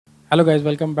Hello guys,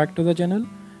 welcome back to the channel,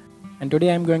 and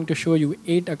today I'm going to show you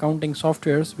 8 accounting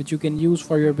softwares which you can use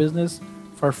for your business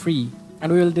for free, and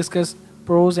we will discuss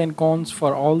pros and cons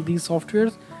for all these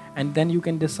softwares, and then you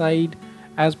can decide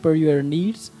as per your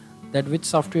needs that which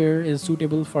software is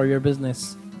suitable for your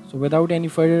business. So without any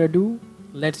further ado,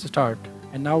 let's start.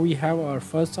 And now we have our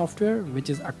first software, which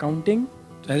is Akounting.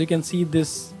 So as you can see,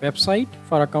 this website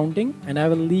for accounting, and I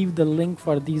will leave the link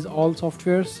for these all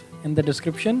softwares in the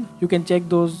description. You can check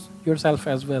those yourself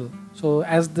as well. So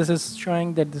as this is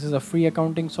showing that this is a free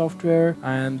accounting software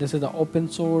and this is the open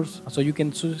source, so you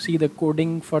can see the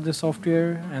coding for this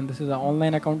software, and this is an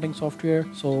online accounting software,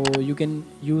 so you can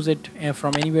use it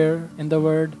from anywhere in the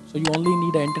world. So you only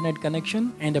need an internet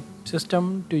connection and a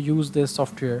system to use this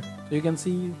software. So you can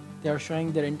see they are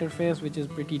showing their interface, which is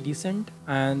pretty decent,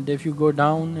 and if you go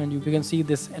down and you can see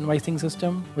this invoicing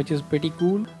system, which is pretty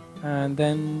cool. And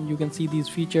then you can see these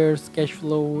features: cash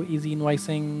flow, easy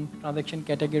invoicing, transaction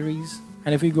categories.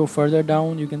 And if we go further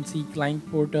down, you can see client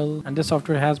portal, and this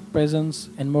software has presence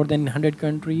in more than 100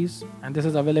 countries, and this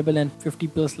is available in 50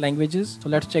 plus languages. So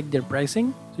let's check their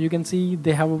pricing. So you can see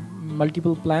they have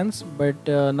multiple plans, but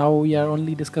now we are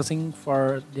only discussing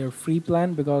for their free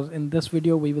plan, because in this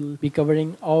video we will be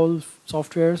covering all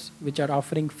softwares which are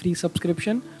offering free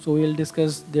subscription. So we will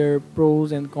discuss their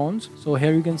pros and cons. So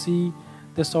here you can see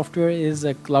this software is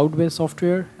a cloud-based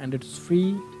software, and it's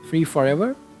free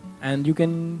forever, and you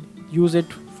can use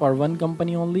it for one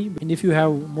company only. And if you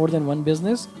have more than one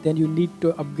business, then you need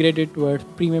to upgrade it to a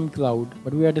premium cloud,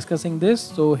 but we are discussing this.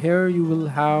 So here you will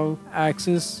have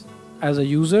access as a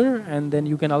user, and then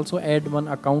you can also add one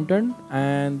accountant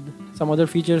and some other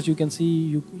features. You can see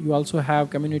you also have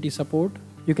community support.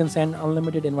 You can send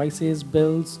unlimited invoices,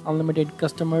 bills, unlimited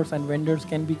customers and vendors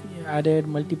can be added.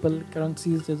 Multiple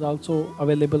currencies is also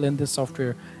available in this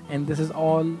software, and this is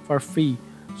all for free.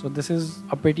 So this is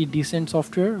a pretty decent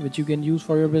software which you can use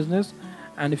for your business.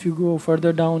 And if you go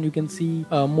further down, you can see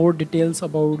more details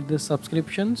about the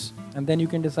subscriptions, and then you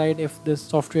can decide if this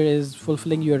software is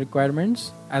fulfilling your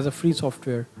requirements as a free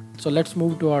software. So let's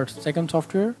move to our second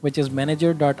software, which is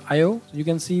manager.io. So you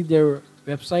can see their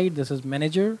website. This is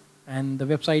Manager, and the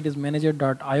website is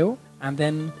manager.io. And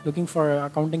then looking for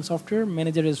accounting software,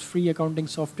 Manager is free accounting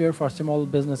software for small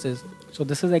businesses. So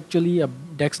this is actually a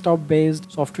desktop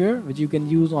based software which you can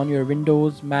use on your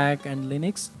Windows, Mac and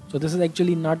Linux. So this is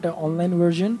actually not an online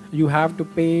version. You have to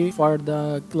pay for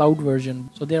the cloud version.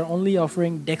 So they are only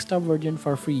offering desktop version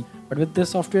for free. But with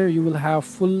this software, you will have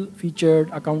full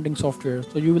featured accounting software.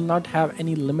 So you will not have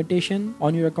any limitation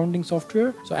on your accounting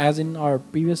software. So as in our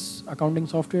previous accounting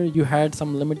software, you had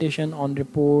some limitation on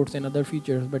reports and other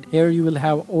features. But here you will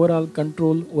have overall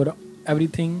control over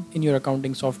everything in your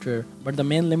accounting software. But the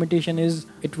main limitation is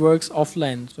it works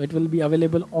offline. So it will be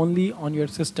available only on your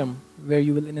system where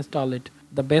you will install it.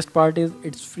 The best part is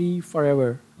it's free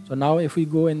forever. So now if we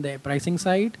go in the pricing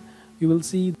side, you will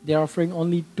see they're offering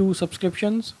only 2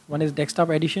 subscriptions. One is desktop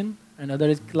edition and other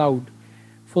is cloud.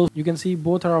 You can see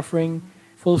both are offering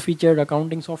full featured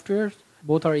accounting software.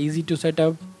 Both are easy to set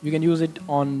up. You can use it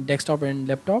on desktop and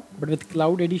laptop. But with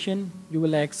cloud edition, you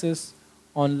will access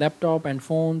on laptop and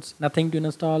phones, nothing to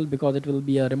install because it will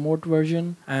be a remote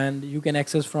version, and you can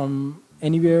access from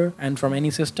anywhere and from any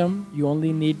system. You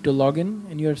only need to log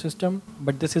in your system,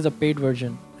 but this is a paid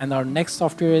version. And our next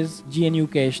software is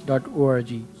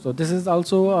GnuCash.org. So this is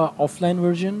also an offline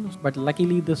version, but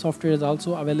luckily the software is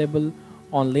also available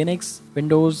on Linux,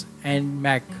 Windows and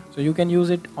Mac. So you can use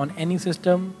it on any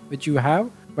system which you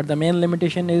have, but the main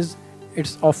limitation is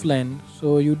it's offline.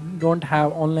 So you don't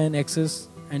have online access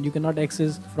and you cannot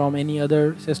access from any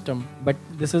other system. But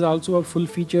this is also a full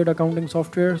featured accounting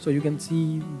software. So you can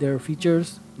see their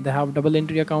features. They have double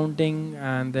entry accounting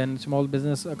and then small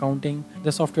business accounting.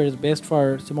 This software is best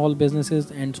for small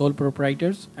businesses and sole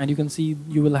proprietors. And you can see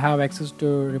you will have access to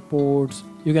reports.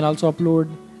 You can also upload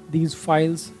these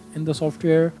files in the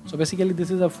software. So basically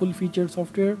this is a full featured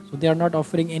software. So they are not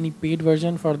offering any paid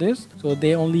version for this. So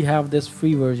they only have this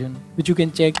free version, which you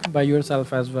can check by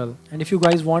yourself as well. And if you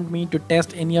guys want me to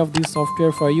test any of these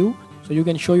software for you, so you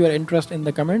can show your interest in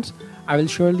the comments. I will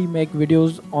surely make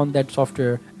videos on that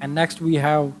software. And next we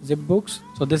have Zipbooks.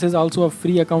 So this is also a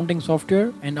free accounting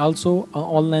software and also an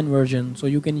online version. So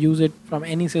you can use it from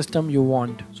any system you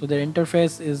want. So their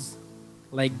interface is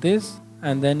like this.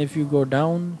 And then if you go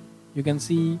down, you can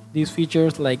see these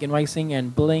features like invoicing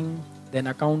and billing, then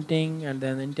accounting, and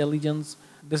then intelligence.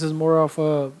 This is more of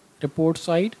a report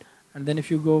site. And then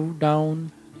if you go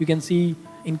down, you can see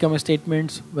income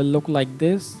statements will look like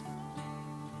this.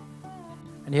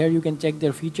 And here you can check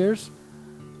their features.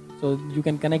 So you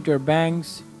can connect your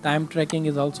banks, time tracking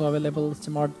is also available,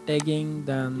 smart tagging,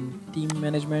 then team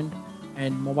management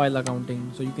and mobile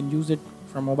accounting. So you can use it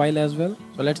from mobile as well.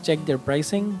 So let's check their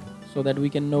pricing so that we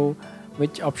can know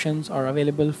which options are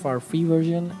available for free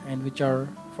version and which are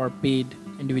for paid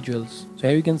individuals. So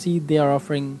here you can see they are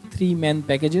offering 3 main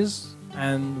packages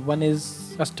and one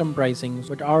is custom pricing,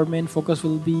 but our main focus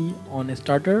will be on a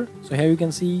starter. So here you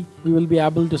can see we will be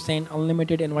able to send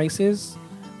unlimited invoices,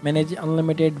 manage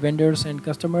unlimited vendors and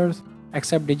customers,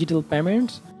 accept digital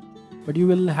payments, but you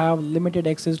will have limited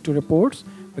access to reports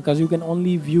because you can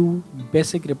only view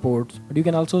basic reports. But you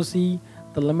can also see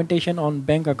the limitation on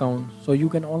bank account, so you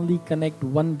can only connect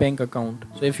one bank account.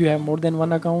 So if you have more than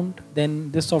one account,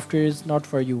 then this software is not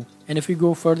for you. And if you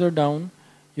go further down,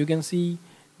 you can see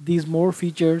these more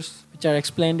features which are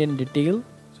explained in detail.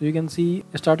 So you can see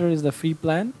starter is the free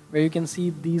plan where you can see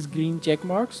these green check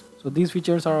marks. So these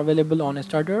features are available on a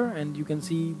starter, and you can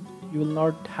see you will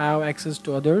not have access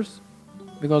to others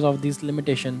because of this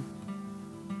limitation.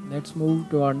 Let's move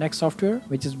to our next software,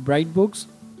 which is Brightbooks.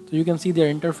 So you can see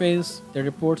their interface, their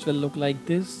reports will look like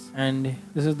this, and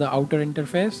this is the outer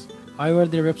interface. However,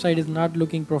 their website is not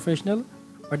looking professional,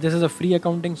 but this is a free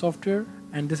accounting software,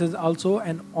 and this is also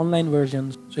an online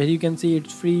version. So here you can see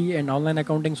it's free and online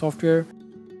accounting software.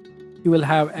 You will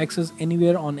have access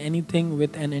anywhere on anything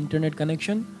with an internet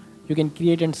connection. You can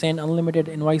create and send unlimited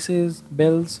invoices,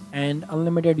 bills, and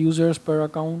unlimited users per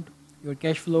account. Your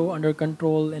cash flow under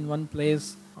control in one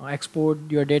place. Export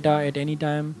your data at any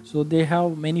time. So they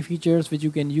have many features which you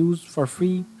can use for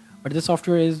free, but this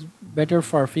software is better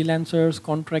for freelancers,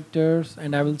 contractors,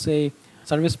 and I will say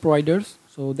service providers,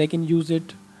 so they can use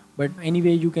it. But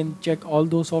anyway, you can check all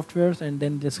those softwares and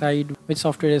then decide which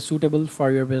software is suitable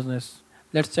for your business.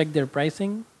 Let's check their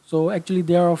pricing. So actually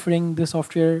they are offering this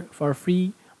software for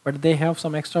free, but they have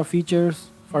some extra features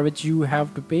for which you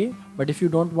have to pay. But if you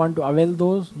don't want to avail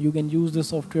those, you can use this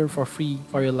software for free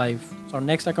for your life. So our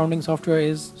next accounting software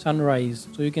is Sunrise.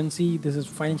 So you can see this is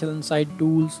financial insight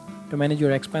tools to manage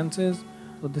your expenses.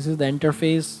 So this is the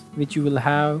interface which you will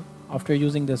have after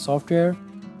using this software.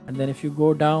 And then if you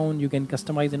go down, you can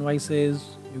customize invoices,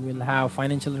 you will have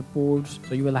financial reports.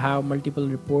 So you will have multiple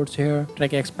reports here,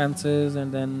 track expenses,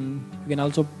 and then you can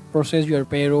also process your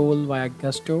payroll via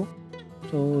Gusto.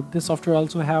 So this software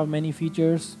also have many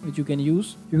features which you can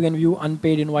use. You can view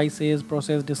unpaid invoices,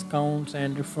 process discounts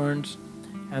and refunds,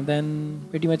 and then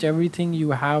pretty much everything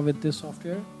you have with this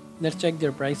software. Let's check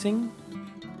their pricing.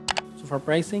 So for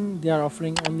pricing, they are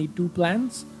offering only 2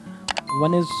 plans.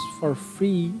 One is for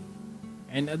free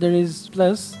and other is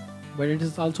plus, but it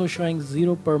is also showing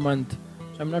 0 per month.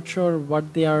 So I'm not sure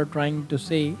what they are trying to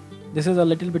say. This is a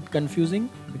little bit confusing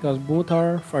because both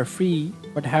are for free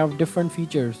but have different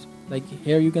features. Like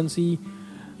here you can see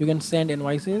you can send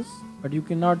invoices, but you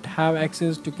cannot have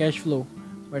access to cash flow,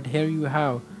 but here you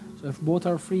have. So if both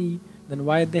are free, then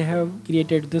why they have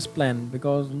created this plan?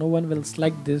 Because no one will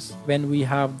select this when we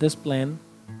have this plan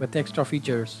with extra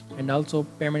features and also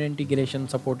payment integration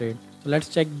supported. So let's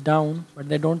check down, but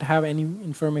they don't have any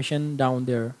information down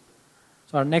there.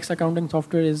 So our next accounting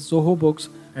software is Zoho Books,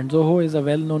 and Zoho is a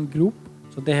well-known group.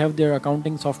 So they have their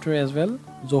accounting software as well,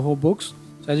 Zoho Books.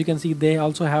 So as you can see, they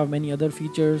also have many other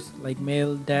features like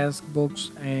mail, desk,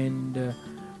 books, and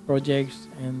projects,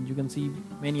 and you can see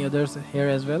many others here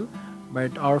as well.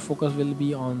 But our focus will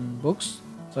be on books.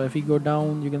 So if we go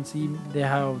down, you can see they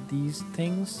have these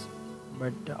things,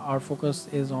 but our focus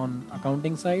is on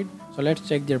accounting side. So let's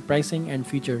check their pricing and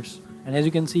features. And as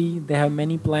you can see, they have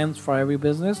many plans for every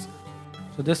business.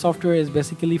 So this software is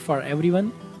basically for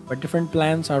everyone, but different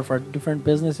plans are for different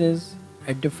businesses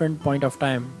at different point of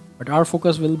time. But our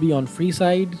focus will be on free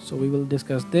side, so we will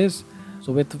discuss this.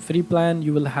 So with the free plan,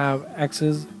 you will have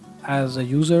access as a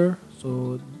user.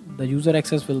 So the user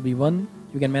access will be 1.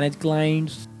 You can manage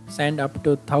clients, send up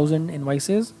to 1,000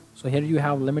 invoices. So here you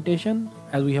have limitation,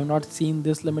 as we have not seen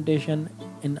this limitation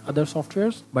in other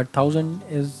softwares, but 1,000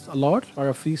 is a lot for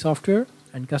a free software.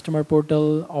 And customer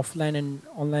portal, offline and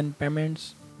online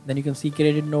payments. Then you can see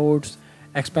credit notes,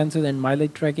 expenses and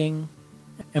mileage tracking,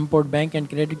 import bank and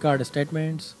credit card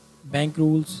statements, bank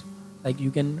rules, like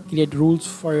you can create rules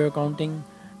for your accounting,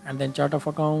 and then chart of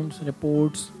accounts,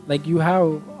 reports. Like you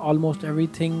have almost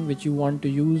everything which you want to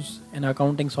use in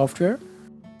accounting software.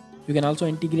 You can also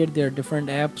integrate their different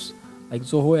apps like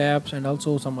Zoho apps and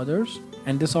also some others.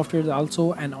 And this software is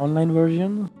also an online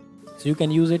version, so you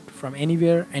can use it from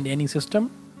anywhere and any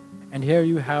system. And here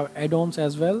you have add-ons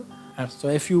as well. So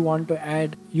if you want to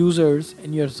add users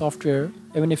in your software,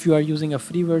 even if you are using a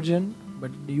free version,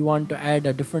 but you want to add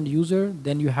a different user,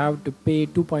 then you have to pay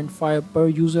 2.5 per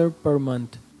user per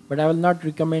month. But I will not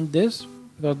recommend this,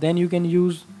 because then you can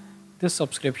use this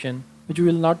subscription, which we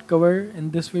will not cover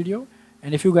in this video.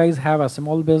 And if you guys have a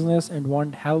small business and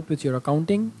want help with your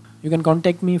accounting, you can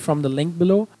contact me from the link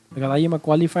below, because I am a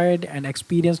qualified and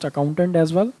experienced accountant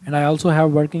as well. And I also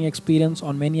have working experience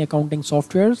on many accounting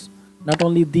softwares, not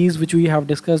only these which we have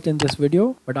discussed in this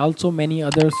video, but also many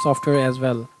other software as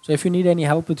well. So if you need any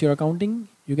help with your accounting,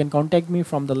 you can contact me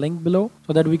from the link below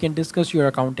so that we can discuss your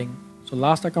accounting. So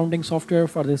last accounting software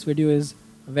for this video is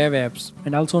Waveapps,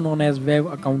 and also known as Wave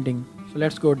Accounting. So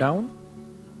let's go down.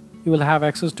 You will have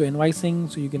access to invoicing,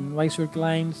 so you can invoice your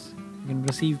clients, you can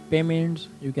receive payments,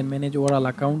 you can manage overall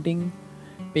accounting,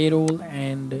 payroll,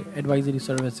 and advisory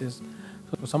services.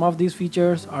 So some of these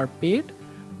features are paid,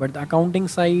 but the accounting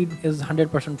side is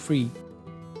 100% free.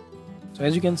 So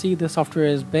as you can see, this software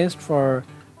is best for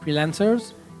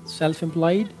freelancers,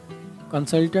 self-employed,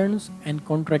 consultants, and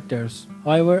contractors.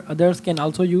 However, others can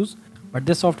also use, but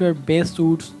this software best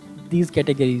suits these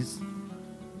categories.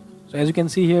 So as you can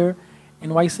see here,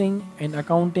 invoicing and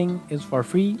accounting is for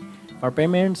free. For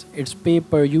payments, it's pay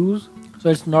per use, so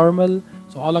it's normal.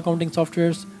 So all accounting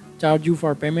softwares charge you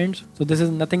for payments, so this is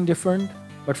nothing different.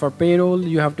 But for payroll,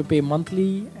 you have to pay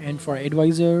monthly, and for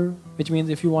advisor, which means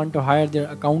if you want to hire their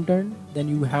accountant, then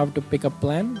you have to pick a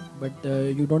plan, but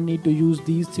you don't need to use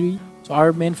these three. So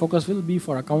our main focus will be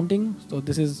for accounting, so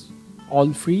this is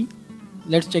all free.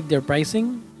 Let's check their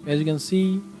pricing. As you can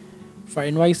see, for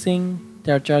invoicing,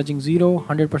 they are charging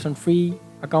 100% free.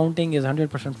 Accounting is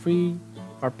 100% free.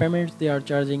 For payments, they are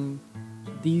charging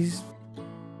these.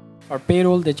 For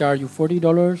payroll, they charge you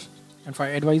 $40. And for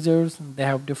advisors, they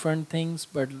have different things,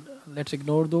 but let's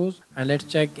ignore those. And let's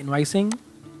check invoicing,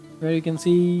 where you can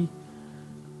see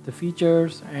the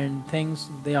features and things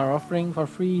they are offering for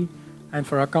free. And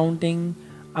for accounting,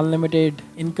 unlimited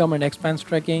income and expense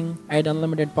tracking, add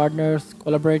unlimited partners,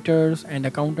 collaborators, and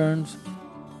accountants.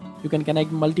 You can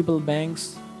connect multiple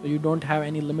banks, so you don't have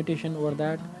any limitation over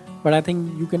that. But I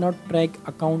think you cannot track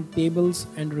account payables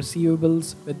and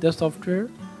receivables with this software.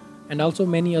 And also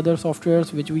many other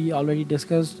softwares which we already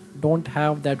discussed don't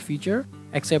have that feature,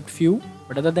 except few.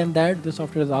 But other than that, this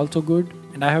software is also good,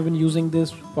 and I have been using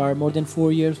this for more than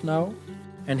 4 years now.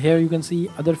 And here you can see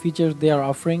other features they are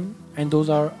offering, and those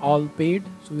are all paid,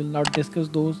 so we'll not discuss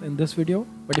those in this video.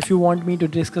 But if you want me to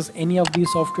discuss any of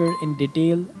these software in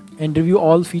detail and review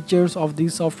all features of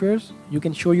these softwares, you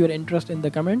can show your interest in the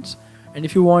comments. And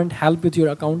if you want help with your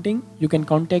accounting, you can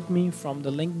contact me from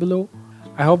the link below.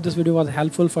 I hope this video was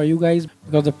helpful for you guys,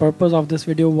 because the purpose of this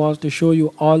video was to show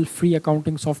you all free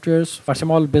accounting softwares for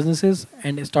small businesses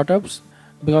and startups,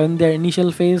 because in their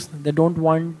initial phase they don't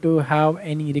want to have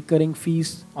any recurring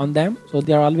fees on them, so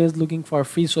they are always looking for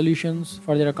free solutions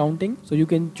for their accounting. So you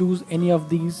can choose any of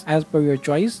these as per your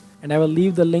choice, and I will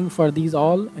leave the link for these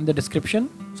all in the description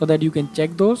so that you can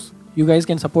check those. You guys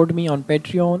can support me on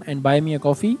Patreon and buy me a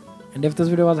coffee. And if this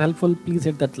video was helpful, please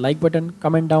hit that like button,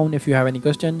 comment down if you have any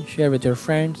question, share with your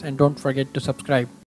friends, and don't forget to subscribe.